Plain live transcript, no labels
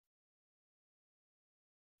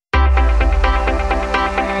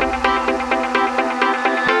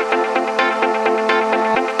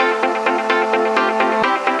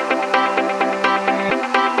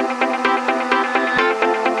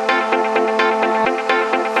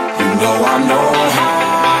know I know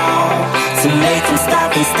how to make them stop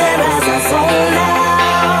and stare as I zone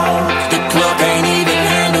out. The club can't even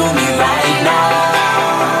handle me right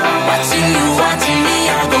now. Watching you, watching me,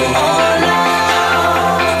 I go all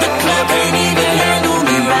out. The club can't even handle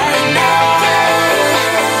me right now.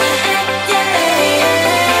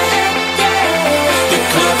 The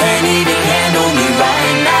club can't even handle me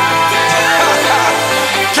right now.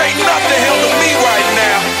 Can't nothing handle me right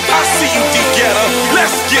now. I see you, Guetta.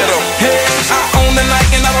 Let's get 'em. Hey, I own the night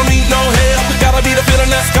and I don't need no help. Gotta be the feeling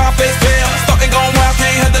that Scarface feel. Starting going wild,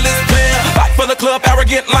 can't handle this player. Back for the club,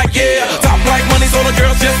 arrogant like yeah. Top like money, so the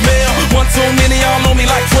girls just mail. One too many, y'all know me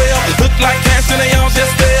like 12. Look like cash and they all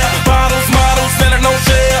just there. Bottles, models, selling no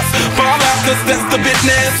shares. Fall out, cause that's the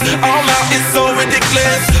business. All out is so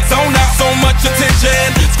ridiculous. Zone out, so much attention.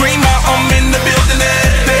 Scream out, I'm in the building.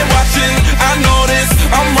 They're watching, I know this.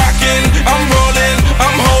 I'm rocking, I'm rolling,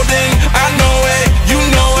 I'm holding. I know it, you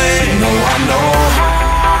know it. You know I know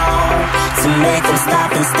how to make them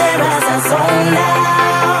stop and stare as I zone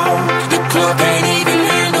out. The club can't even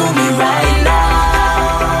handle me right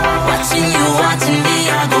now. Watching you, watching me,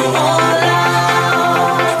 I go all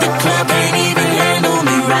out. The club can't even handle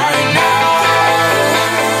me right now.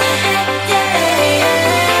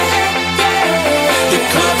 The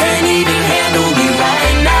club can't even handle me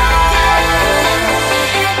right now.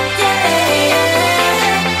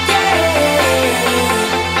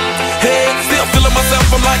 Hey, still feeling myself,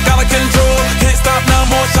 I'm like out of control. Can't stop now,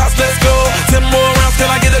 more shots, let's go. 10 more rounds, can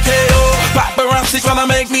I get a KO? Paparazzi tryna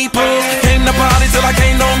make me pull. Came to party till I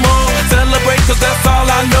can't no more. Celebrate, cause that's all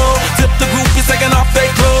I know.